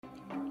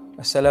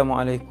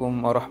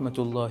Assalamualaikum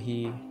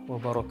warahmatullahi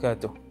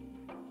wabarakatuh.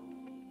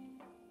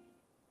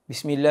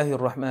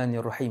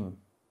 Bismillahirrahmanirrahim.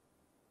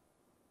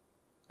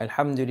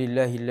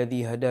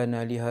 Alhamdulillahilladzi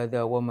hadana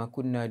lihadza wa ma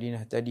kunna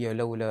linahtadiya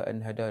laula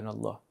an hadana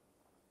Allah.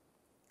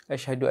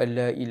 Asyhadu an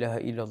la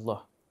ilaha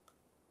illallah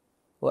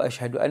wa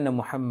asyhadu anna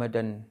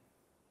Muhammadan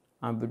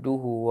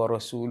abduhu wa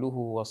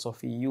rasuluhu wa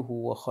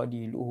safiyyuhu wa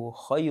khaliluhu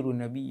khairu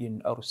nabiyyin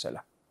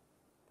arsalah.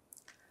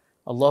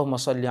 Allahumma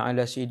salli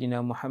ala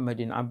sayyidina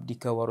Muhammadin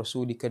abdika wa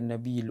rasulika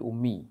an-nabiyil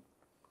ummi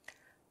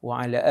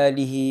wa ala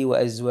alihi wa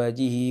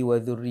azwajihi wa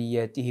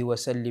dhurriyyatihi wa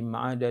sallim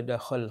adada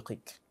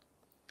khalqik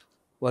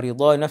wa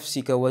ridha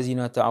nafsika wa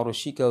zinata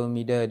arshika wa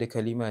midada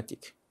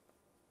kalimatik.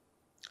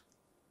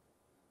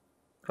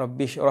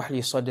 Rabbi shrah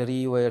li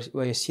sadri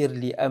wa yassir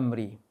li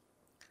amri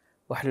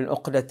wahlul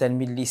 'uqdatan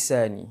min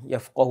lisani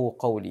yafqahu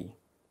qawli.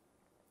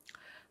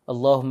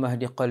 Allahumma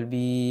hdi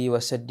qalbi wa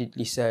saddid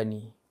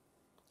lisani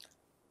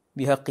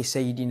bihaqqi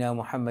sayyidina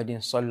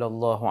Muhammadin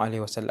sallallahu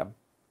alaihi wasallam.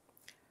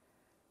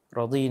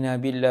 Radina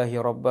billahi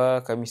rabba,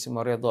 kami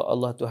semua redha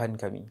Allah Tuhan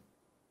kami.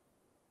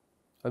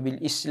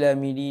 Wabil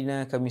islami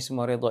dina, kami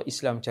semua redha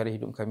Islam cara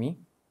hidup kami.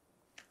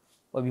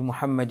 Wabi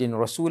Muhammadin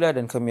rasulah,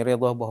 dan kami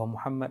redha bahawa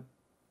Muhammad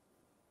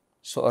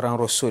seorang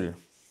rasul.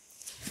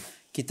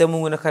 Kita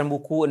menggunakan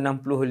buku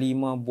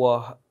 65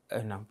 buah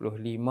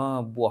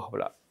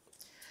pula.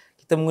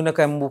 Kita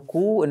menggunakan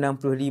buku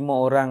 65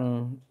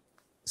 orang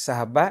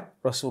sahabat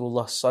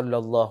Rasulullah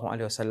sallallahu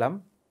alaihi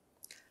wasallam,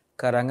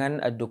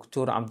 karangan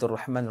Dr. Abdul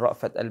Rahman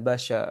Ra'fat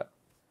Al-Basha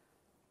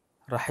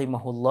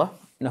rahimahullah,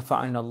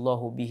 nafa'ana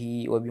Allahu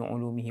bihi wa bi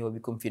ulumihi wa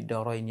bikum fid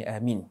darain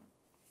amin.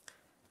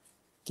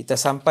 Kita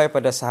sampai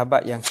pada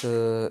sahabat yang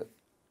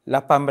ke-18,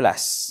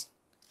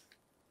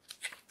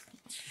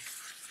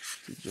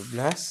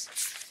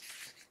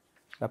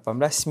 17, 18,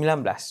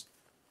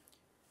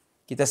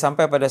 19. Kita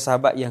sampai pada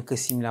sahabat yang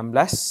ke-19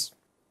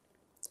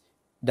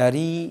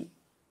 dari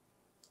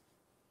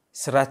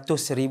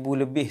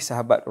 100,000 lebih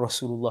sahabat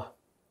Rasulullah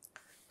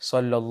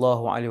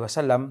sallallahu alaihi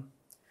wasallam.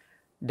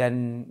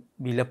 Dan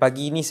bila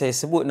pagi ni saya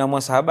sebut nama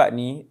sahabat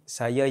ni,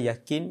 saya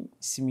yakin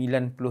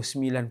 99%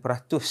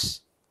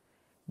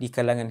 di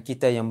kalangan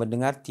kita yang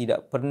mendengar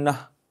tidak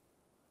pernah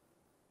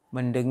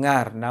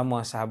mendengar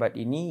nama sahabat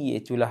ini,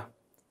 iaitulah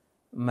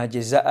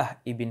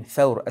Majza'ah ibn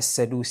Thawr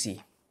As-Sadusi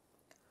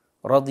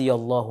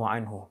radhiyallahu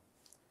anhu.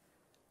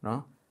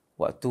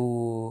 Waktu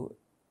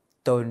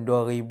tahun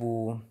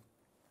 2001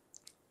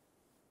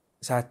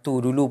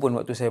 dulu pun,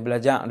 waktu saya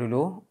belajar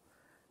dulu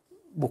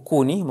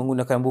buku ni,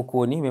 menggunakan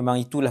buku ni, memang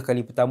itulah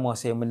kali pertama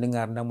saya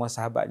mendengar nama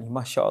sahabat ni.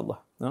 Masya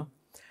Allah.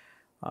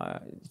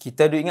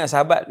 Kita duk ingat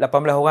sahabat 18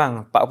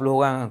 orang, 40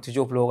 orang,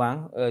 70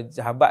 orang.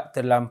 Sahabat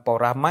terlampau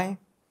ramai.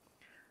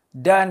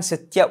 Dan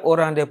setiap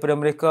orang daripada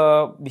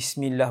mereka,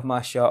 bismillah,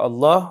 Masya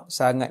Allah,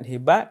 sangat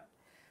hebat.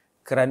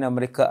 Kerana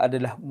mereka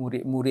adalah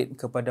murid-murid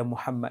kepada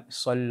Muhammad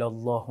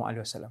sallallahu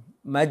alaihi wasallam.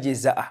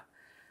 Majza'ah.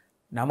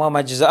 Nama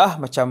Majza'ah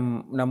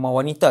macam nama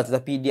wanita,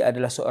 tetapi dia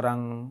adalah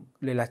seorang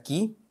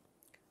lelaki,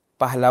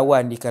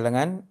 pahlawan di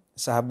kalangan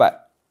sahabat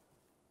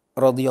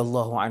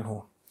radhiyallahu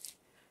anhu.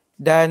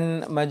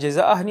 Dan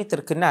Majza'ah ni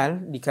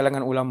terkenal di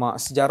kalangan ulama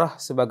sejarah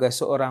sebagai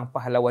seorang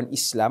pahlawan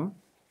Islam.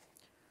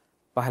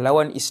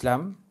 Pahlawan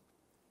Islam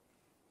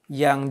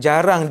yang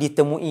jarang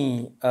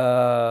ditemui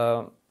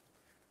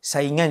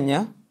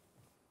saingannya.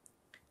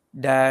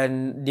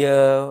 Dan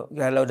dia,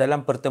 kalau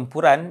dalam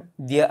pertempuran,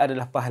 dia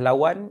adalah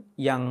pahlawan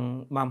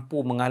yang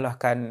mampu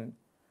mengalahkan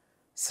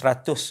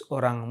 100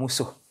 orang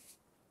musuh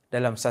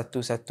dalam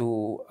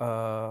satu-satu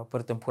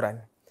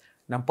pertempuran.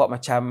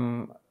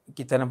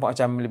 Kita nampak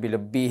macam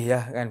lebih-lebih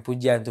ya kan,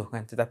 pujian tu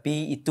kan.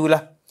 Tetapi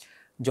itulah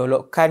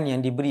jolokan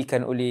yang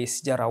diberikan oleh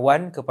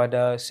sejarawan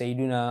kepada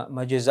Sayyiduna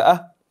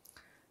Majza'ah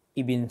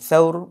ibn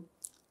Thawr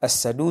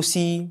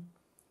As-Sadusi,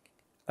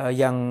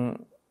 yang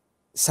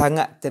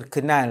sangat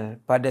terkenal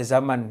pada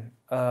zaman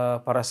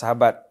para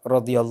sahabat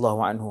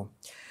radhiyallahu anhu.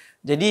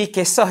 Jadi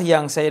kisah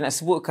yang saya nak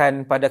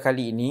sebutkan pada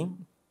kali ini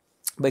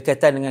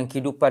berkaitan dengan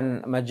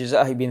kehidupan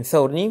Majza'ah ibn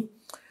Thawr ni.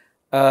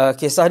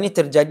 Kisah ni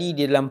terjadi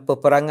di dalam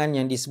peperangan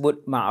yang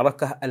disebut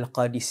Ma'rakah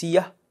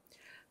Al-Qadisiyah.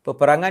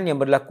 Peperangan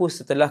yang berlaku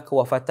setelah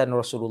kewafatan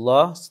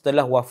Rasulullah,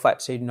 setelah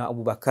wafat Sayyidina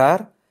Abu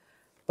Bakar,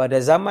 pada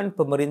zaman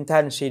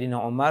pemerintahan Sayyidina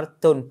Umar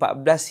tahun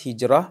 14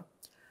 Hijrah.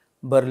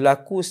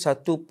 Berlaku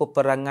satu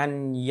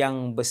peperangan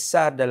yang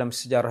besar dalam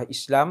sejarah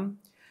Islam,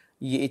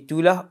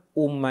 iaitulah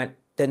umat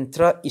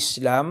tentera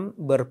Islam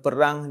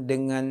berperang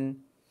dengan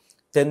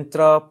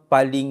tentera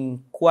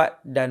paling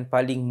kuat dan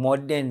paling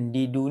moden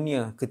di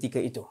dunia ketika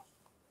itu.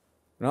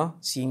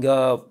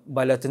 Sehingga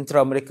bala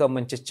tentera mereka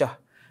mencecah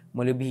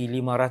melebihi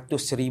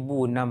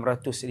 500,000,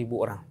 600,000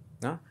 orang.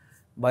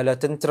 Bala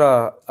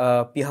tentera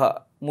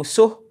pihak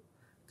musuh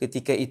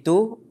ketika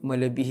itu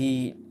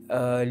melebihi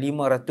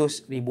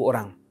 500,000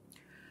 orang.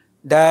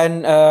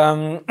 Dan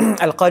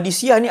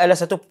Al-Qadisiyah ni adalah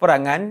satu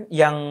peperangan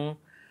yang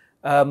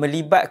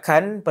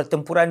melibatkan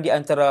pertempuran di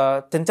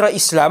antara tentera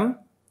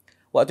Islam.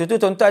 Waktu tu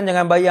tuan-tuan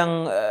jangan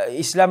bayang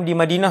Islam di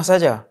Madinah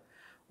saja.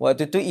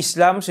 Waktu tu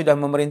Islam sudah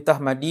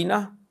memerintah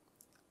Madinah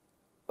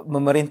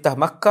memerintah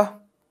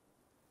Makkah,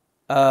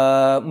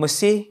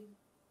 Mesir,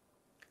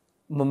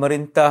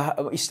 memerintah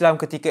Islam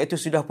ketika itu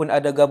sudah pun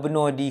ada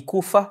gubernur di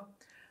Kufah,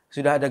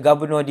 sudah ada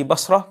gubernur di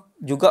Basrah,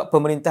 juga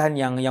pemerintahan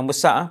yang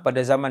besar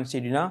pada zaman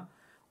Sayyidina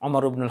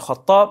Umar bin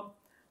Al-Khattab.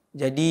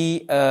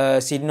 Jadi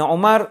Sayyidina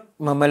Umar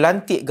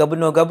melantik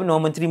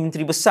gubernur-gubernur,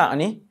 menteri-menteri besar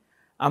ni,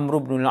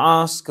 Amr bin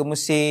Al-As ke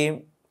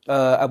Mesir,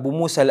 Abu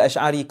Musa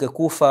Al-Ash'ari ke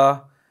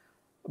Kufah.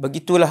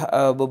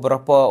 Begitulah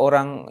beberapa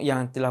orang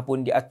yang telah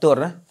pun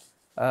diatur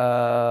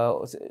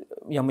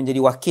yang menjadi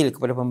wakil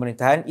kepada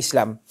pemerintahan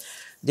Islam.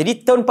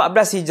 Jadi tahun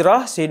 14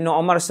 Hijrah, Sayyidina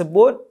Umar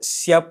sebut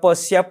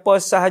siapa-siapa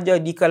sahaja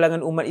di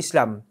kalangan umat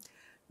Islam,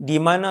 di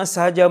mana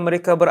sahaja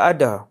mereka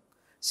berada,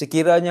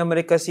 sekiranya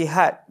mereka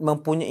sihat,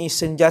 mempunyai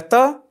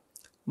senjata,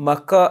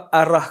 maka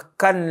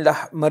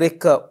arahkanlah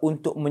mereka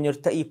untuk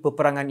menyertai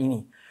peperangan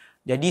ini.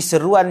 Jadi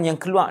seruan yang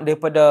keluar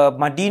daripada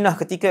Madinah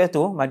ketika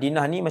itu,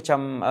 Madinah ni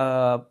macam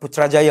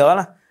Putrajaya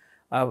lah,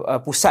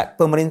 pusat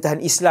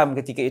pemerintahan Islam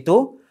ketika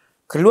itu,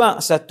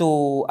 keluar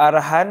satu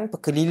arahan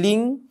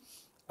keliling,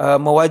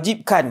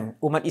 mewajibkan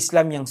umat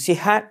Islam yang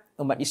sihat,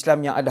 umat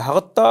Islam yang ada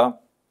harta,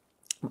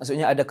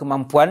 maksudnya ada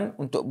kemampuan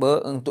untuk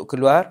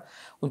keluar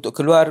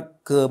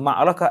ke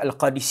Ma'rakah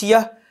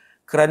Al-Qadisiyah,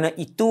 kerana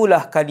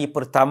itulah kali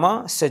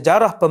pertama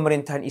sejarah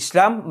pemerintahan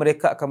Islam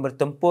mereka akan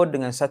bertempur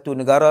dengan satu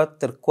negara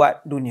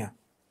terkuat dunia.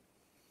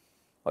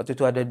 Waktu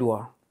tu ada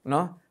dua.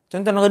 No?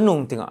 Tuan-tuan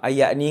renung tengok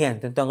ayat ni kan,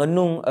 tuan-tuan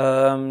renung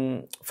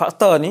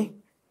fakta ni.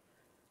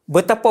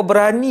 Betapa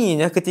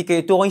beraninya ketika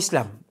itu orang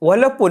Islam.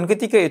 Walaupun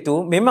ketika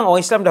itu memang orang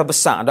Islam dah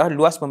besar dah,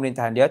 luas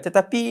pemerintahan dia,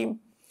 tetapi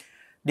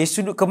dari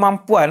sudut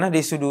kemampuan,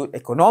 dari sudut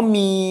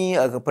ekonomi,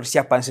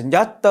 persiapan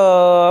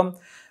senjata,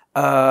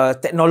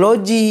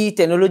 teknologi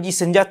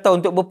senjata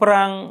untuk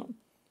berperang,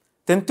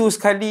 tentu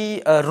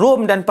sekali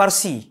Rom dan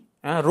Parsi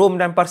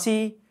 5-6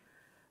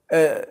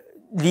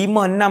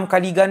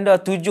 kali ganda,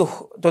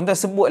 7, tuan-tuan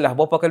sebutlah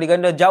berapa kali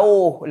ganda,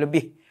 jauh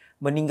lebih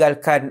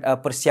meninggalkan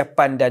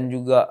persiapan dan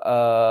juga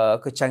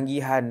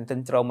kecanggihan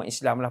tentera umat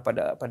Islam lah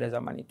pada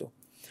zaman itu.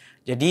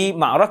 Jadi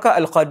Ma'rakah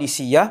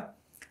Al-Qadisiyah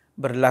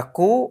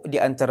berlaku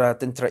di antara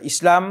tentera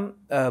Islam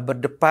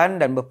berdepan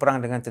dan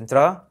berperang dengan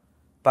tentera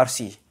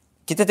Parsi.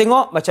 Kita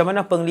tengok macam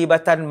mana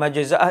penglibatan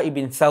Majaza'ah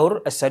ibn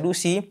Thawr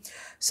As-Sadusi.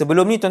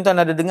 Sebelum ni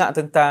tuan-tuan ada dengar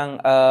tentang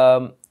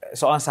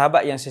seorang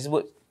sahabat yang saya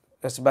sebut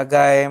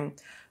sebagai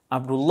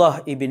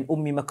Abdullah ibn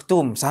Ummi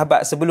Maktum.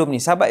 Sahabat sebelum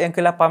ni, sahabat yang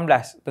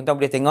ke-18. Tuan-tuan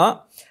boleh tengok.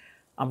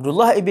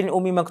 Abdullah ibn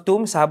Ummi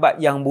Maktum, sahabat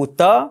yang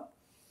buta,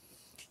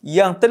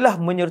 yang telah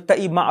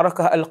menyertai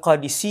Ma'rakah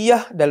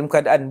Al-Qadisiyah dalam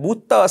keadaan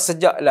buta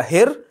sejak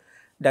lahir,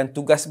 dan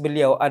tugas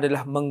beliau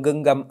adalah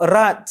menggenggam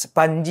erat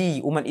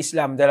panji umat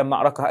Islam dalam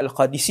Ma'rakah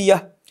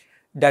Al-Qadisiyah,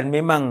 dan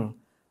memang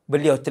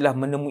beliau telah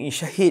menemui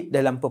syahid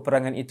dalam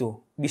peperangan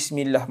itu.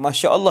 Bismillah,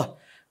 Masya Allah,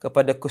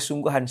 kepada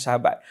kesungguhan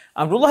sahabat.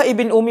 Abdullah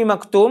ibn Ummi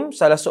Maktum,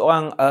 salah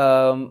seorang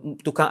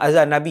tukang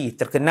azan Nabi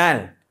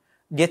terkenal.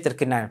 Dia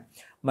terkenal.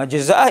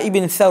 Majaza'ah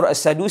ibn Thawr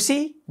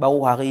As-Sadusi,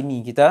 baru hari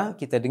ini kita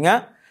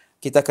dengar.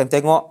 Kita akan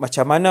tengok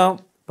macam mana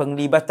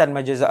penglibatan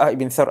Majaza'ah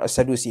ibn Thawr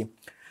As-Sadusi.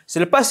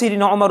 Selepas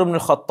Sayyidina Umar bin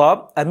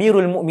Al-Khattab,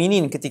 Amirul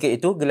Mukminin ketika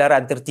itu,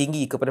 gelaran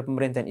tertinggi kepada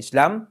pemerintahan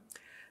Islam,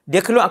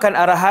 dia keluarkan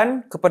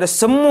arahan kepada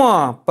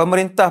semua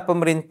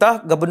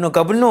pemerintah-pemerintah,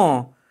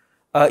 gubernur-gubernur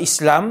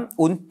Islam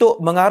untuk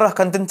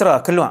mengarahkan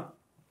tentera keluar.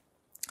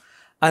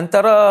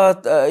 Antara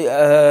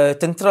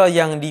tentera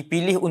yang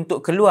dipilih untuk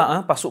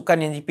keluar,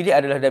 pasukan yang dipilih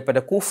adalah daripada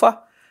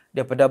Kufah,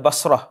 daripada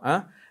Basrah.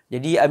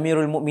 Jadi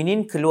Amirul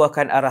Mukminin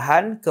keluarkan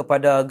arahan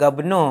kepada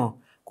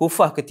gubernur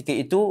Kufah ketika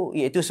itu,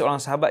 iaitu seorang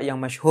sahabat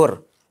yang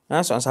masyhur.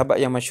 Seorang sahabat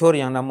yang masyhur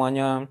yang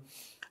namanya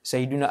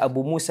Sayyidina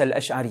Abu Musa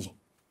Al-Ash'ari.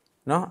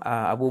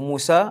 Abu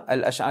Musa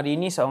Al-Ash'ari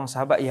ni seorang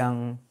sahabat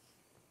yang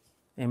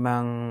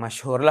memang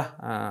masyhur lah.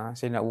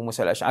 Sayyidina Abu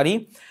Musa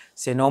Al-Ash'ari.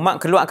 Sayyidina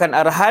Umar keluarkan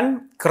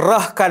arahan,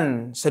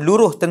 kerahkan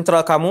seluruh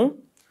tentera kamu,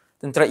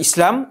 tentera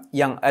Islam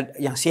yang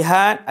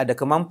sihat, ada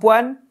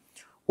kemampuan,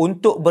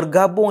 untuk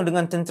bergabung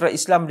dengan tentera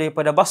Islam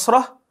daripada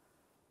Basrah,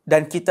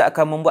 dan kita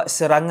akan membuat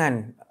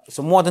serangan.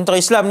 Semua tentera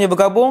Islam ni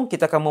bergabung,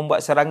 kita akan membuat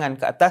serangan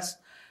ke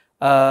atas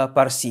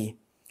Parsi.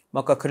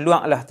 Maka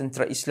keluarlah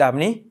tentera Islam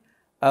ni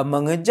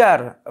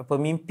mengejar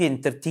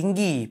pemimpin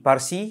tertinggi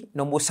Parsi,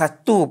 nombor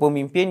 1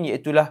 pemimpin,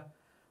 iaitulah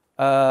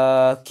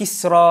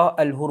Kisra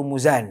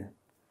Al-Hurmuzan.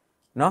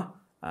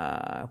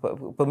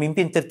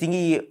 Pemimpin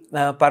tertinggi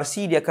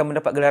Parsi, dia akan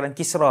mendapat gelaran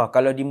Kisra.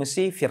 Kalau di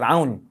Mesir,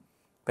 Fir'aun.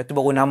 Lepas tu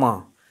baru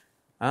nama.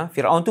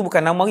 Fir'aun tu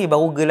bukan nama lagi,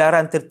 baru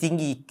gelaran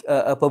tertinggi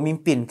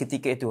pemimpin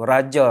ketika itu.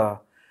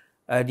 Raja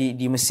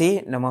di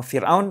Mesir, nama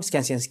Fir'aun,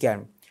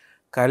 sekian-sekian.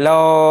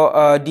 Kalau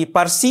di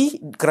Parsi,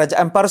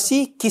 kerajaan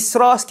Parsi,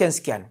 Kisra,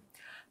 sekian-sekian.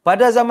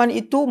 Pada zaman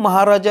itu,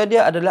 maharaja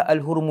dia adalah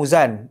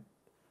Al-Hurmuzan.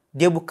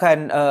 Dia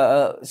bukan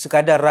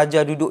sekadar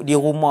raja duduk di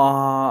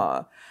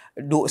rumah,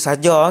 duduk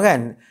saja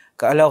kan.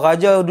 Kalau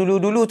raja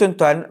dulu-dulu,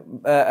 tuan-tuan,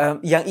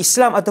 yang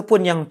Islam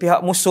ataupun yang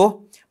pihak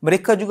musuh,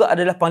 mereka juga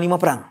adalah panglima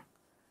perang.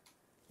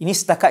 Ini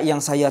setakat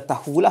yang saya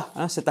tahulah.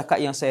 Setakat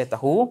yang saya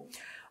tahu.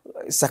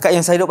 Setakat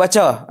yang saya duk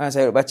baca.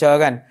 Saya duk baca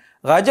kan.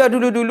 Raja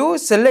dulu-dulu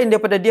selain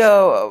daripada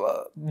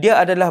dia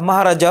adalah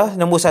maharaja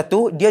nombor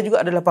satu, dia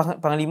juga adalah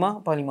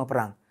panglima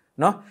perang.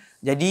 No?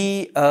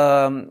 Jadi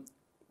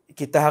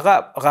kita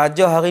harap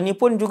raja hari ini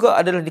pun juga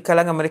adalah di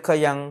kalangan mereka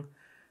yang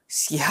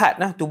sihat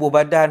tubuh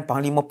badan,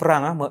 panglima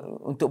perang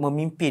untuk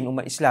memimpin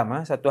umat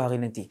Islam satu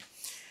hari nanti.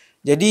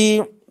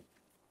 Jadi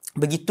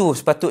begitu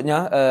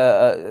sepatutnya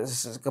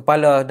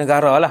kepala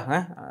negara lah,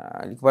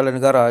 kepala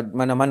negara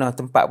mana-mana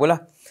tempat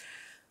pula.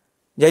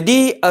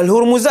 Jadi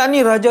Al-Hurmuzan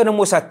ni raja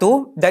nombor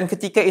satu, dan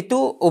ketika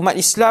itu umat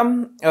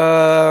Islam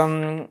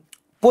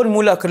pun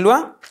mula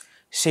keluar.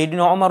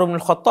 Sayyidina Umar bin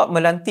Khattab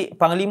melantik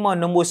panglima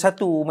nombor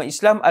satu umat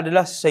Islam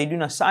adalah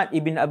Sayyidina Sa'ad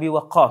ibn Abi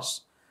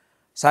Waqqas.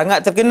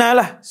 Sangat terkenal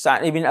lah.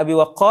 Sa'ad ibn Abi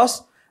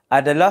Waqqas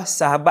adalah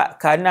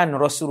sahabat kanan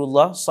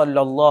Rasulullah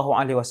sallallahu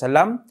alaihi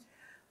wasallam.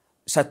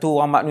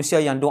 Satu orang manusia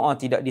yang doa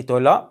tidak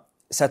ditolak.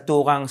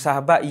 Satu orang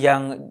sahabat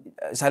yang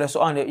salah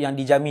seorang yang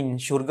dijamin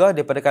syurga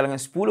daripada kalangan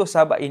 10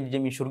 sahabat yang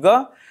dijamin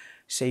syurga.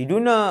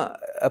 Sayyiduna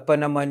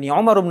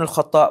Umar bin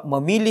Khattab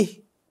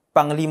memilih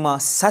panglima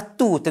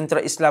satu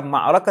tentera Islam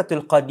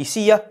Ma'rakatul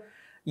Qadisiyah,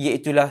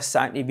 iaitulah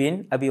Sa'ad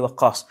ibn Abi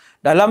Waqqas.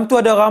 Dalam tu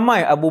ada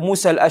ramai, Abu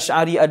Musa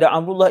al-Ash'ari, ada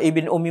Abdullah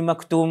ibn Ummi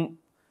Maktum.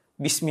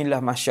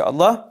 Bismillah, Masya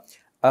Allah.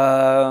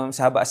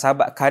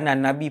 Sahabat-sahabat kanan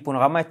Nabi pun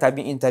ramai,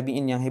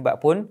 tabi'in yang hebat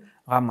pun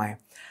ramai.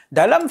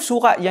 Dalam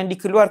surat yang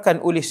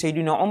dikeluarkan oleh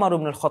Sayyidina Umar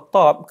bin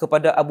Khattab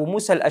kepada Abu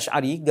Musa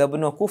al-Ash'ari,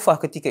 gubernur Kufah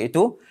ketika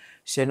itu,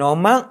 Sayyidina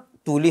Umar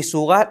tulis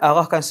surat,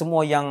 arahkan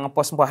semua yang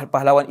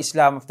pahlawan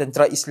Islam,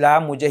 tentera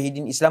Islam,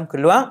 mujahidin Islam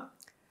keluar.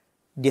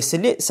 Dia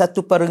selit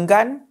satu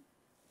perenggan,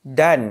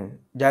 dan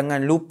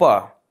jangan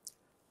lupa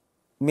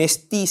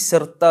mesti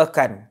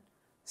sertakan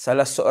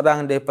salah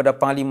seorang daripada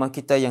panglima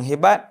kita yang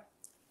hebat,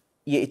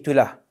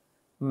 iaitulah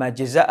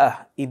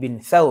Majza'ah ibn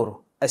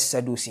Thawr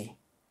as-Sadusi.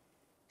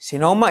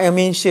 Sayyidina Umar yang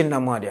mention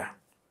nama dia.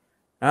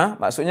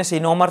 Maksudnya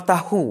Sayyidina Umar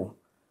tahu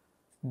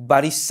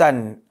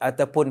barisan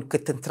ataupun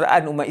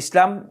ketenteraan umat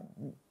Islam,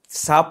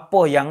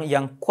 siapa yang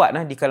kuat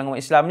di kalangan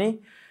umat Islam ni.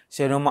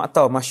 Sayyidina Umar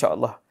tahu, Masya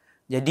Allah.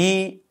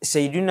 Jadi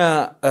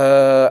Sayyidina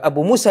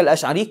Abu Musa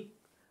al-Ash'ari,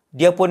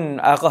 dia pun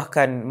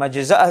arahkan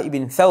Majza'ah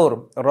ibn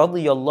Thawr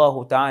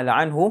radhiyallahu ta'ala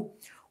anhu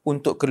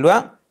untuk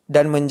keluar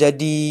dan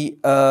menjadi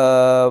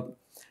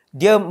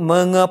dia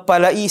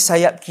mengepalai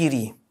sayap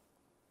kiri.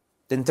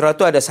 Tentera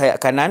tu ada sayap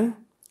kanan,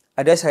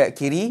 ada sayap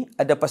kiri,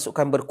 ada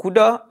pasukan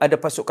berkuda, ada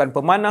pasukan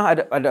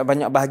pemanah, ada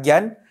banyak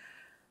bahagian.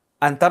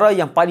 Antara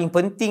yang paling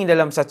penting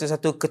dalam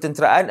satu-satu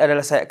ketenteraan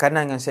adalah sayap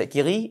kanan dengan sayap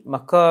kiri.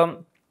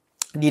 Maka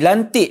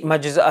dilantik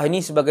Majza'ah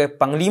ini sebagai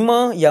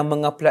panglima yang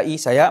mengeplai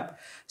sayap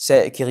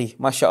kiri.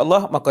 Masya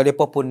Allah, maka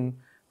mereka pun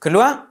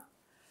keluar.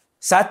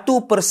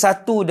 Satu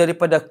persatu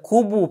daripada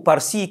kubu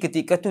Parsi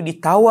ketika itu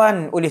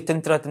ditawan oleh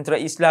tentera-tentera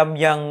Islam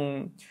yang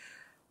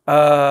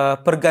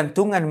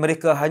pergantungan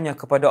mereka hanya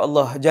kepada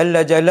Allah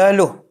Jalla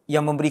Jalaluh,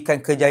 yang memberikan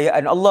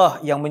kejayaan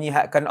Allah, yang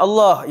menyihatkan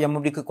Allah, yang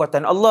memberi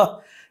kekuatan Allah,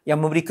 yang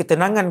memberi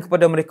ketenangan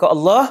kepada mereka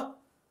Allah,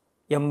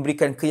 yang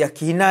memberikan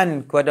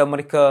keyakinan kepada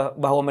mereka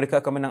bahawa mereka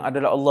akan menang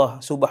adalah Allah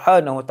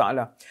Subhanahu Wa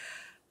Taala.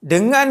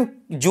 Dengan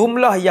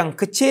jumlah yang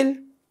kecil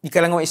di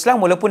kalangan Islam,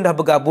 walaupun dah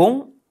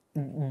bergabung,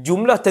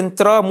 jumlah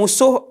tentera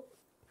musuh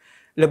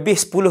lebih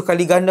 10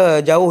 kali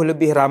ganda, jauh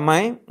lebih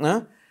ramai.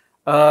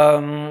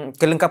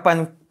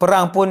 Kelengkapan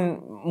perang pun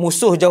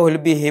musuh jauh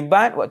lebih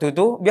hebat waktu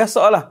itu.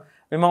 Biasalah,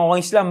 memang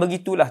orang Islam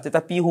begitulah.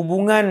 Tetapi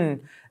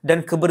hubungan dan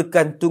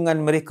kebergantungan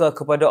mereka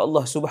kepada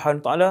Allah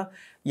Subhanahu Wa Taala,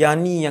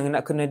 yang ni yang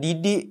nak kena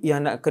didik,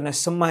 yang nak kena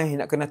semai,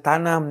 nak kena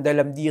tanam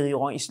dalam diri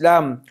orang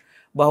Islam,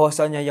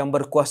 bahawasanya yang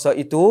berkuasa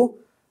itu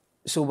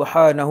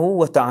Subhanahu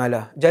Wa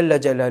Taala, Jalla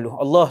Jalaluh,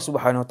 Allah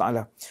Subhanahu Wa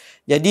Taala.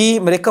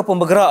 Jadi mereka pun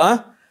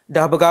bergerak,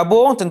 dah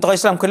bergabung, tentera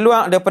Islam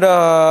keluar daripada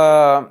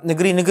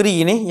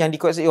negeri-negeri ni yang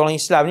dikuasai orang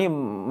Islam ni,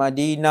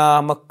 Madinah,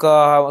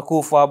 Mekah,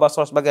 Kufah,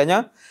 Basrah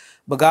sebagainya,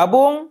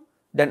 bergabung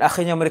dan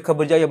akhirnya mereka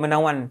berjaya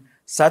menawan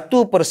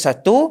satu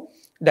persatu.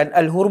 Dan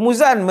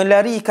Al-Hurmuzan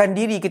melarikan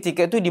diri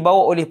ketika itu,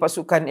 dibawa oleh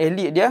pasukan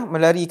elit dia,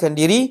 melarikan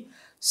diri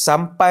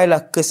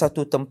sampailah ke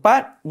satu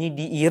tempat ni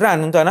di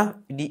Iran,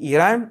 tuan-tuan, di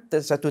Iran,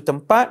 satu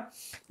tempat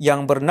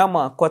yang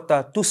bernama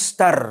kota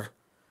Tustar.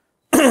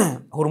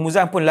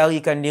 Hurmuzan pun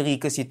larikan diri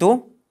ke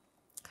situ.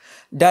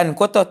 Dan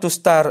kota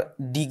Tustar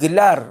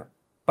digelar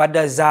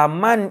pada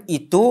zaman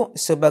itu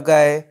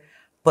sebagai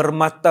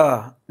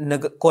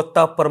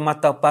kota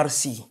permata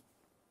Parsi.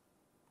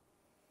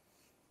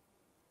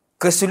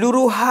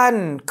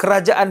 Keseluruhan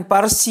kerajaan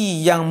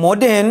Parsi yang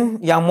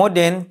moden,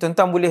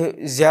 tuan-tuan boleh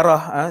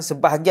ziarah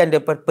sebahagian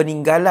daripada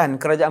peninggalan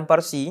kerajaan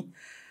Parsi.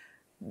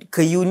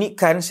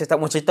 Keunikan, saya tak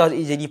mau cerita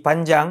jadi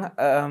panjang,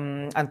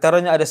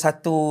 antaranya ada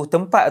satu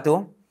tempat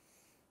tu,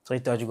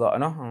 cerita juga.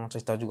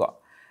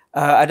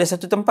 Ada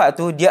satu tempat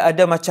tu, dia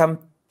ada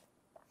macam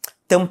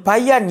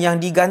tempayan yang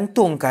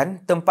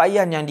digantungkan,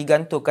 tempayan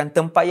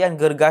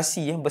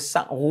gergasi,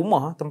 besar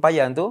rumah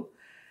tempayan tu,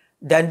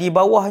 dan di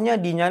bawahnya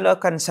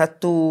dinyalakan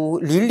satu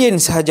lilin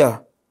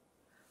sahaja,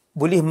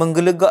 boleh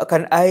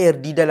menggelegakkan air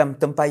di dalam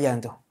tempayan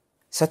tu.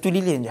 Satu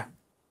lilin je.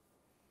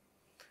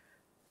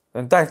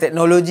 Tuan-tuan,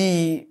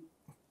 teknologi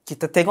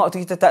kita tengok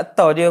tu kita tak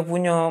tahu dia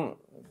punya.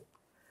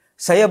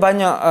 Saya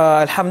banyak,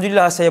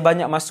 Alhamdulillah saya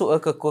banyak masuk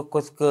ke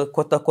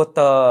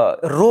kota-kota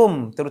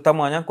Rom,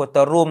 terutamanya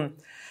kota Rom,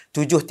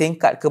 7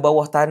 tingkat ke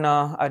bawah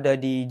tanah, ada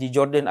di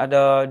Jordan,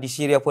 ada di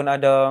Syria pun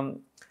ada.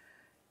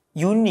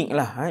 Unik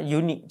lah,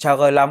 unik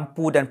cara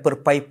lampu dan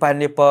perpaipan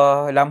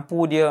mereka.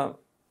 Lampu dia,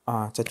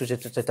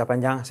 cerita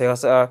panjang. Saya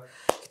rasa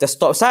kita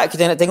stop saat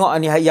kita nak tengok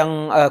ni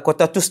yang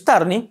kota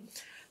Tustar ni.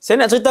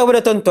 Saya nak cerita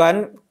kepada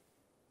tuan-tuan,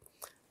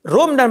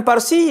 Rom dan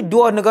Parsi,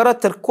 2 negara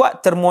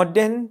terkuat,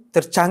 termoden,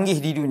 tercanggih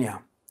di dunia.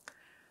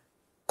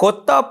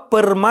 Kota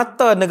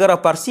permata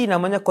negara Parsi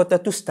namanya kota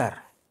Tustar.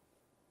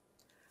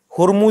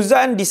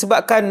 Hormuzan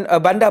disebabkan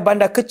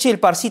bandar-bandar kecil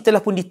Parsi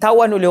telah pun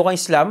ditawan oleh orang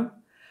Islam,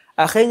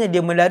 akhirnya dia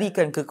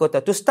melarikan ke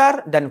kota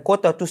Tustar dan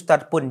kota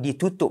Tustar pun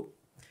ditutup.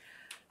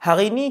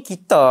 Hari ini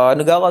kita,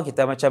 negara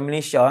kita macam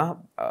Malaysia,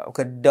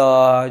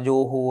 Kedah,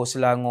 Johor,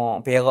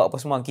 Selangor, Perak apa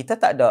semua, kita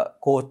tak ada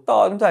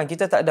kota tuan-tuan,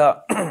 kita tak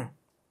ada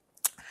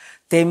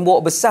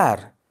tembok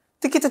besar.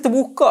 Kita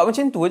terbuka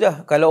macam tu je.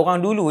 Kalau orang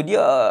dulu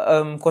dia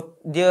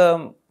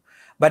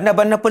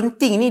bandar-bandar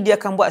penting ni dia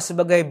akan buat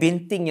sebagai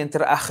benteng yang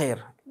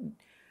terakhir.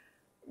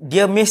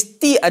 Dia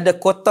mesti ada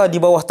kota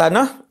di bawah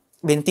tanah.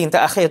 Benteng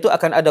terakhir tu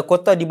akan ada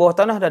kota di bawah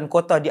tanah dan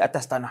kota di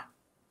atas tanah.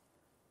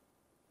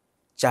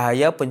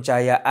 Cahaya,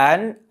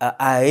 pencahayaan,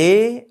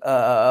 air,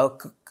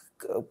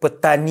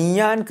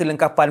 pertanian,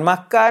 kelengkapan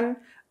makan,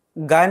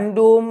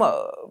 gandum,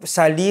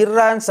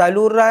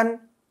 saluran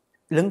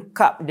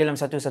lengkap dalam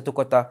satu-satu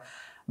kota.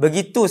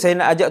 Begitu saya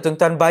nak ajak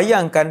tuan-tuan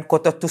bayangkan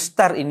kota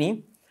Tustar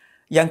ini,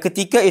 yang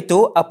ketika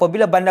itu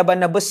apabila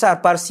bandar-bandar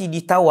besar Parsi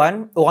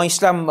ditawan, orang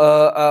Islam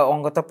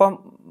orang kata apa,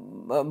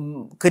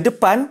 ke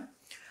depan,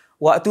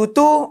 waktu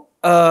tu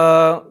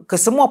ke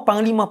semua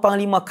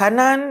panglima-panglima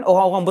kanan,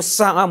 orang-orang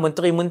besar,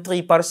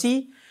 menteri-menteri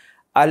Parsi,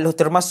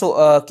 termasuk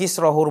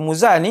Kisra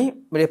Hormuzan ni,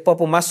 mereka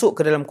pun masuk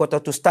ke dalam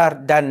kota Tustar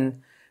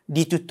dan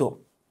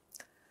ditutup.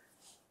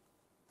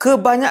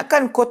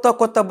 Kebanyakan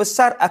kota-kota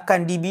besar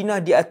akan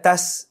dibina di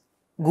atas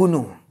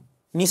gunung.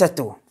 Ini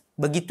satu.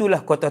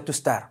 Begitulah kota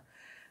Tustar.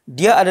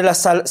 Dia adalah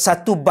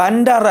satu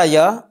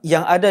bandaraya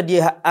yang ada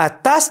di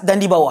atas dan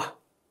di bawah.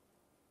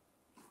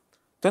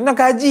 Tuan-tuan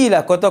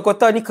kajilah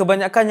kota-kota ni,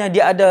 kebanyakannya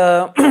dia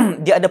ada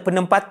dia ada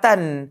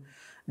penempatan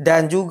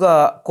dan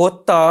juga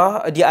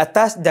kota di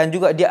atas dan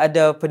juga dia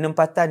ada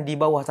penempatan di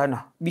bawah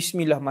tanah.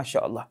 Bismillah, Masya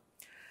Allah.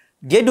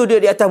 Dia duduk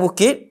di atas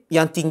bukit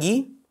yang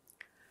tinggi.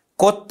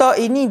 Kota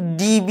ini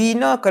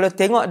dibina, kalau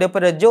tengok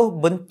daripada jauh,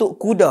 bentuk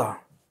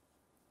kuda.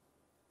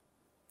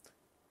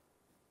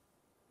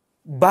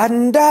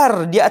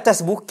 Bandar di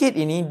atas bukit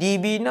ini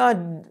dibina,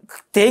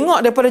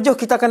 tengok daripada jauh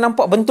kita akan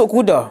nampak bentuk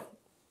kuda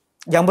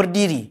yang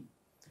berdiri.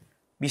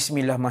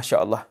 Bismillah, Masya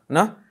Allah.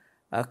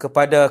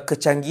 Kepada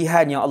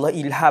kecanggihan yang Allah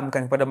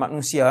ilhamkan kepada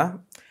manusia,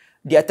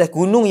 di atas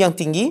gunung yang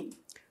tinggi,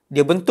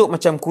 dia bentuk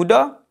macam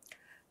kuda,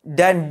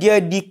 dan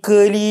dia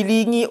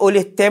dikelilingi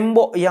oleh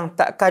tembok yang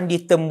takkan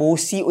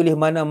ditembusi oleh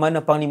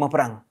mana-mana panglima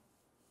perang.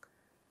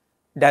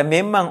 Dan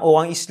memang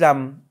orang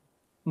Islam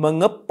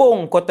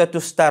mengepung kota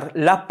Tustar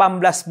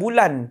 18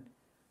 bulan.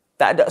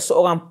 Tak ada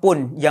seorang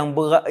pun yang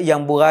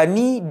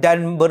berani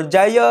dan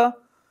berjaya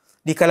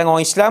di kalangan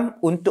orang Islam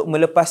untuk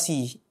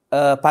melepasi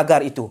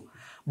pagar itu.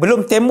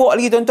 Belum tembok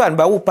lagi tuan-tuan,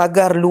 baru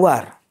pagar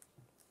luar.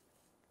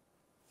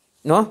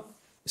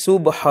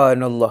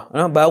 Subhanallah.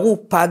 Baru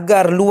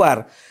pagar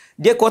luar.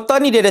 Dia kota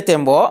ni dia ada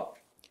tembok.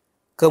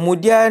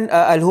 Kemudian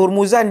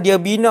Al-Hurmuzan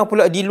dia bina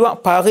pula di luar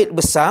parit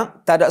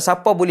besar. Tak ada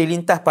siapa boleh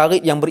lintas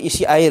parit yang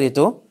berisi air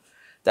itu.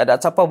 Tak ada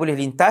siapa boleh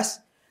lintas.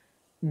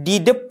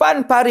 Di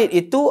depan parit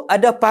itu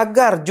ada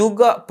pagar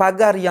juga,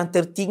 pagar yang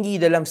tertinggi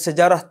dalam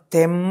sejarah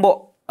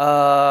tembok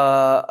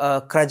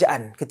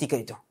kerajaan ketika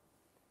itu.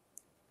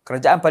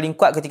 Kerajaan paling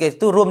kuat ketika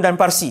itu Rom dan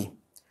Parsi.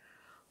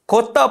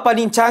 Kota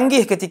paling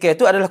canggih ketika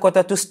itu adalah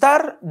kota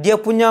Tustar. Dia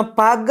punya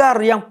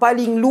pagar yang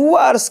paling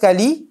luar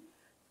sekali,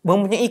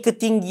 mempunyai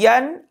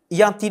ketinggian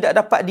yang tidak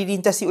dapat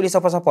dilintasi oleh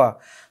siapa-siapa.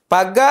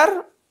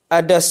 Pagar,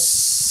 ada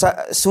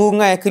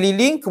sungai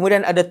keliling,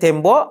 kemudian ada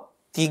tembok,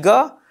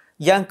 3.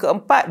 Yang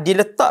keempat,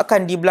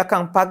 diletakkan di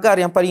belakang pagar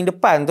yang paling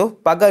depan tu,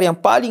 pagar yang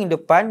paling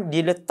depan,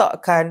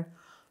 diletakkan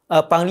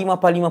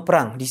panglima-panglima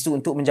perang di situ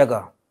untuk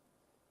menjaga.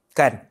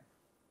 Kan?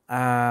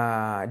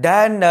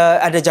 Dan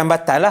ada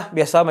jambatan lah.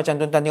 Biasa macam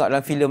tuan-tuan tengok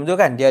dalam filem tu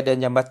kan, dia ada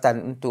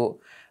jambatan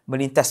untuk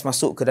melintas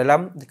masuk ke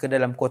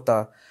dalam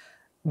kota.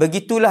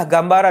 Begitulah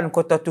gambaran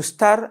kota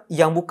Tustar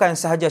yang bukan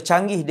sahaja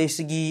canggih dari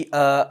segi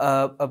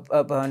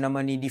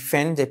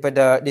defense,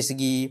 dari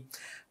segi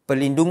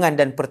perlindungan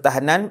dan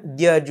pertahanan,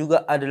 dia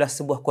juga adalah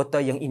sebuah kota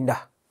yang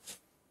indah.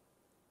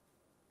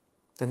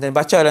 Tuan-tuan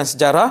baca dalam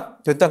sejarah,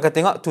 tuan-tuan akan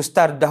tengok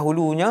Tustar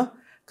dahulunya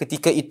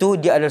ketika itu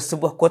dia adalah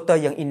sebuah kota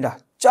yang indah.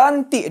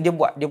 Cantik dia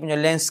buat, dia punya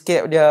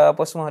landscape dia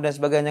apa semua dan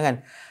sebagainya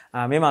kan.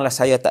 Memanglah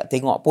saya tak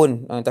tengok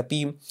pun,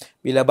 tapi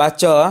bila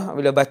baca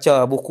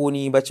buku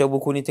ni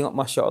tengok,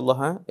 Masya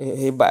Allah,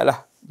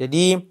 hebatlah.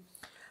 Jadi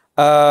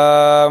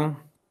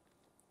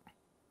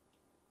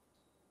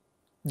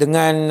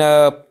dengan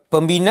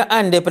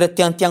pembinaan daripada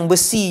tiang-tiang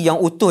besi yang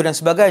utuh dan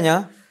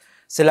sebagainya,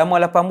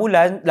 selama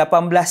 18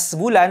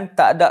 bulan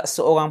tak ada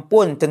seorang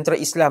pun tentera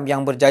Islam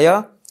yang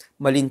berjaya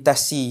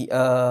melintasi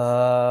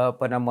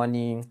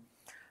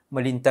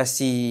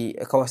melintasi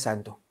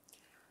kawasan tu.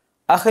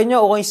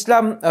 Akhirnya orang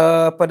Islam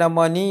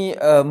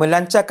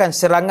melancarkan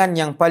serangan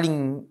yang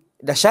paling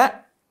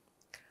dahsyat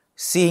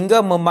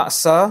sehingga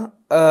memaksa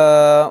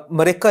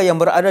mereka yang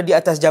berada di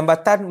atas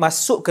jambatan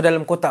masuk ke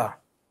dalam kota.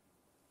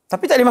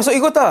 Tapi tak boleh masuk ke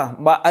kota.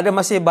 Ada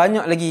masih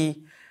banyak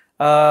lagi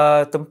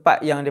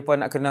tempat yang mereka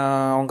nak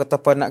kena, orang kata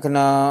apa, nak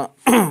kena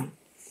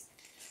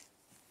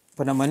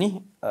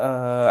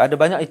ada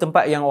banyak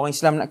tempat yang orang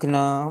Islam nak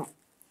kena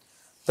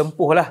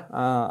tempuh lah.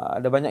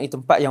 Ada banyak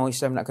tempat yang orang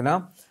Islam nak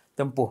kena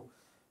tempuh.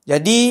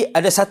 Jadi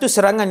ada satu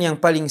serangan yang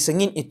paling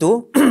sengit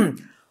itu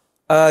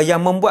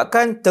yang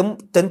membuatkan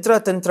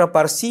tentera-tentera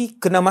Parsi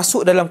kena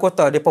masuk dalam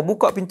kota. Mereka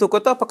buka pintu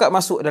kota, pakat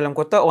masuk dalam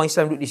kota, orang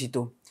Islam duduk di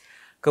situ.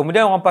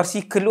 Kemudian orang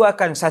Parsi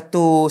keluarkan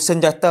satu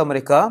senjata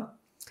mereka,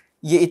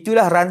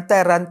 iaitulah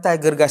rantai-rantai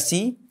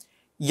gergasi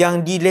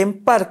yang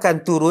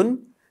dilemparkan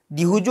turun.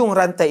 Di hujung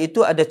rantai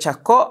itu ada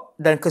cakok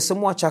dan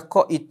kesemua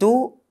cakok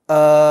itu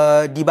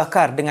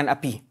dibakar dengan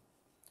api.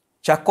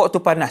 Cakok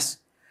tu panas.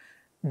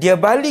 Dia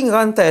baling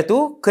rantai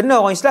tu, kena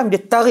orang Islam,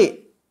 dia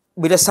tarik.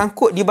 Bila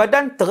sangkut di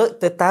badan,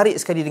 tertarik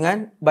sekali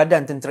dengan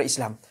badan tentera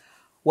Islam.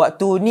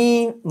 Waktu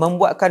ni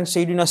membuatkan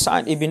Sayyidina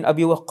Sa'ad ibn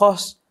Abi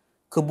Waqqas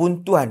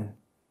kebuntuan.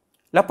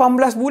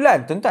 18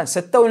 bulan, tuan-tuan.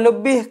 Setahun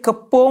lebih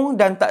kepung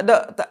dan tak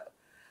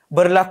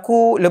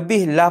berlaku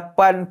lebih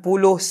 80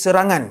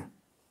 serangan.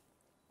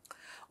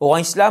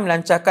 Orang Islam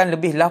lancarkan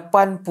lebih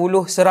 80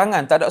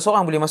 serangan. Tak ada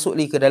seorang boleh masuk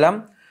lagi ke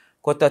dalam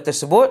kota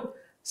tersebut.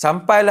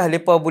 Sampailah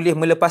mereka boleh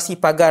melepasi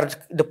pagar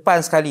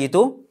depan sekali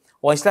itu.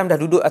 Orang Islam dah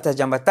duduk atas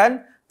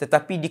jambatan.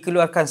 Tetapi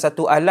dikeluarkan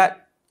satu alat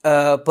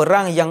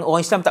perang yang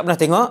orang Islam tak pernah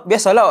tengok.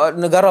 Biasalah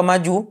negara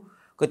maju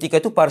ketika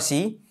itu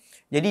Parsi.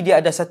 Jadi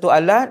dia ada satu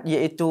alat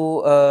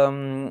iaitu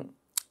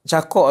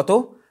cakok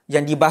tu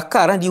yang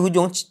dibakar di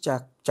hujung.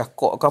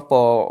 Cakok ke apa,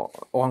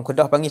 orang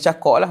Kedah panggil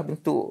cakok lah,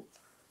 bentuk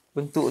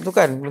tu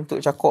kan,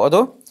 bentuk cakok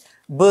tu.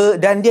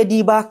 Dan dia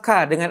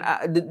dibakar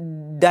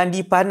dan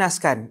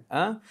dipanaskan.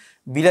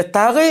 Bila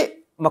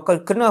tarik,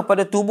 maka kena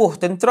pada tubuh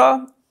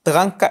tentera,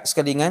 terangkat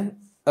sekali dengan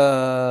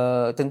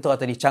tentera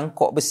tadi,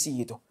 cangkok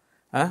besi tu.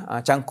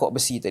 Cangkok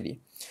besi tadi.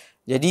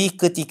 Jadi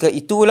ketika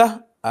itulah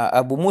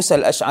Abu Musa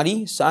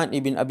al-Ash'ari, Sa'ad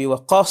ibn Abi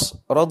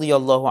Waqqas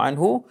radhiyallahu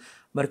anhu,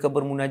 mereka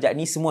bermunajat.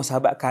 Ni semua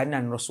sahabat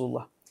kanan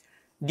Rasulullah.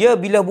 Dia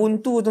bila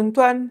buntu,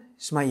 tuan-tuan,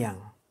 semayang.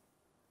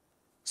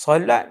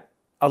 Salat,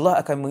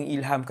 Allah akan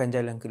mengilhamkan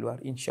jalan keluar,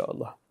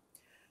 insya-Allah.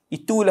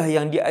 Itulah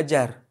yang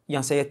diajar, yang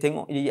saya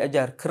tengok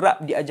diajar,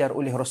 kerap diajar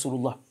oleh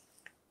Rasulullah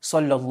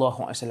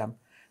sallallahu alaihi wasallam.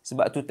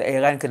 Sebab tu tak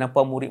heran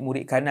kenapa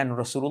murid-murid kanan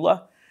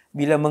Rasulullah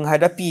bila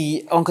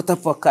menghadapi orang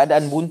kata apa,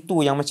 keadaan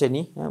buntu yang macam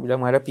ni,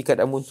 bila menghadapi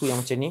keadaan buntu yang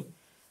macam ni,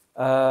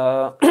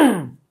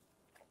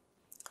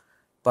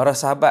 para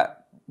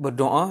sahabat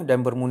berdoa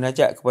dan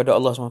bermunajat kepada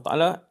Allah SWT.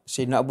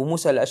 Sayyidina Abu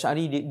Musa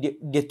al-Ash'ari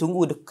dia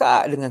tunggu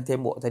dekat dengan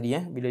tembok tadi.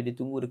 Bila dia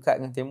tunggu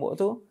dekat dengan tembok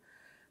tu,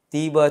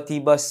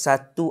 tiba-tiba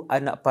satu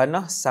anak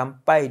panah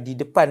sampai di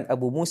depan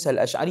Abu Musa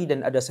al-Ash'ari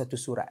dan ada satu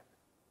surat.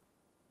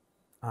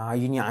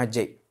 Ini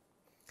ajaib.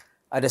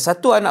 Ada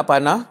satu anak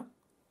panah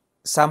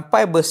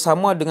sampai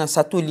bersama dengan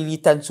satu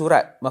lilitan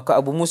surat. Maka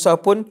Abu Musa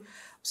pun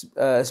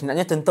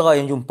sebenarnya tentera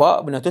yang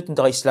jumpa, benda tu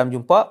tentera Islam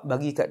jumpa,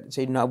 bagi kat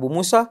Sayyidina Abu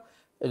Musa.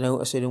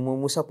 Sayyidina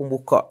Abu Musa pun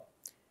buka.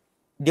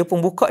 Dia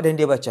pun buka dan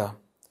dia baca.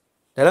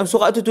 Dalam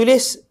surat tu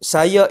tulis,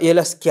 saya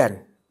ialah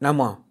sekian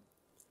nama.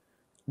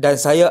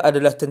 Dan saya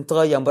adalah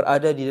tentera yang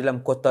berada di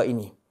dalam kota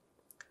ini.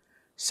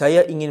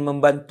 Saya ingin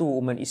membantu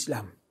umat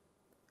Islam.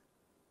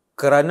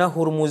 Kerana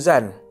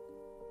Hurmuzan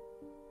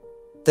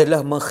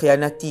telah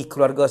mengkhianati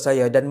keluarga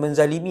saya dan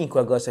menzalimi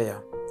keluarga saya.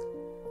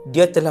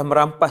 Dia telah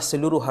merampas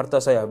seluruh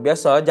harta saya.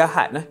 Biasa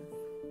jahat lah.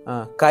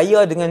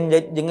 Kaya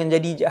dengan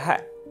jadi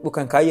jahat.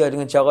 Bukan kaya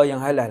dengan cara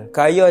yang halal.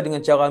 Kaya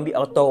dengan cara ambil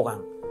harta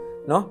orang.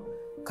 No?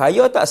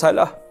 Kaya tak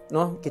salah.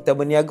 No? Kita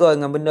berniaga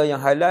dengan benda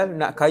yang halal.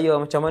 Nak kaya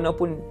macam mana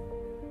pun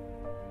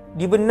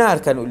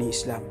dibenarkan oleh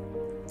Islam.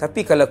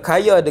 Tapi kalau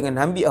kaya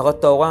dengan ambil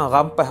harta orang,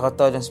 rampas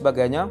harta dan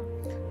sebagainya,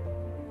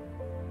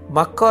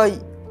 maka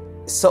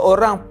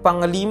seorang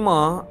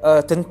panglima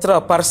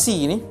tentera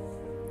Parsi ni,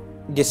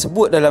 dia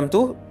sebut dalam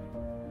tu,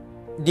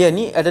 dia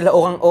ni adalah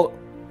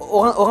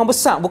orang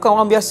besar, bukan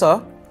orang biasa.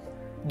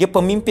 Dia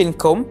pemimpin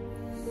kaum,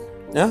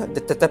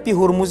 tetapi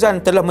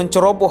Hurmuzan telah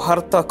menceroboh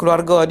harta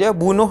keluarga dia,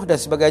 bunuh dan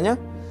sebagainya.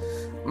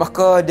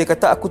 Maka dia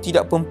kata, aku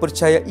tidak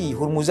mempercayai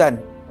Hurmuzan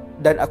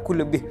dan aku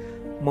lebih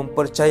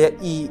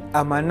mempercayai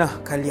amanah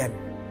kalian.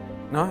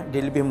 Dia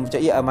lebih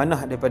mempercayai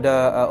amanah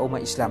daripada umat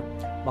Islam.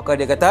 Maka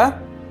dia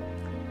kata,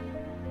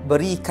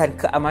 berikan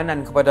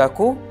keamanan kepada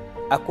aku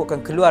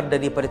akan keluar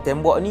daripada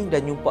tembok ni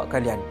dan jumpa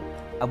kalian.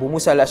 Abu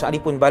Musa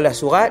al-Ash'ari pun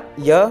balas surat,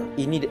 ya,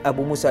 ini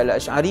Abu Musa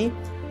al-Ash'ari,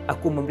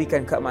 aku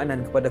memberikan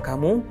keamanan kepada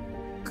kamu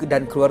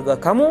dan keluarga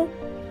kamu,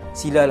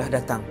 silalah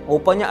datang.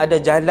 Rupanya ada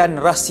jalan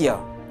rahsia.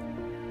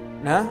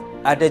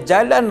 Ada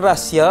jalan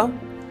rahsia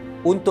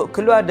untuk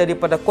keluar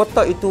daripada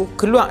kotak itu,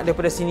 keluar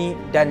daripada sini,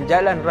 dan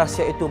jalan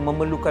rahsia itu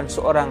memerlukan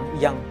seorang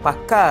yang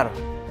pakar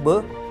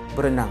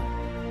berenang.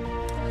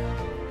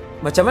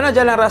 Macam mana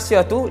jalan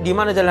rahsia tu? Di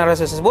mana jalan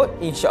rahsia tersebut?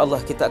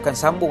 InsyaAllah kita akan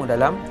sambung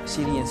dalam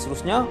siri yang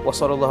seterusnya.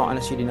 Wassallallahu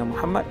ala sayyidina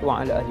Muhammad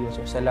wa ala alihi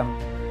wasallam.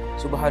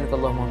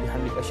 Subhanakallahumma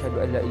bihamdika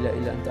asyhadu an la ilaha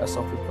illa anta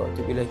astaghfiruka wa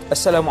atubu ilaik.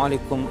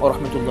 Assalamualaikum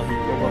warahmatullahi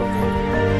wabarakatuh.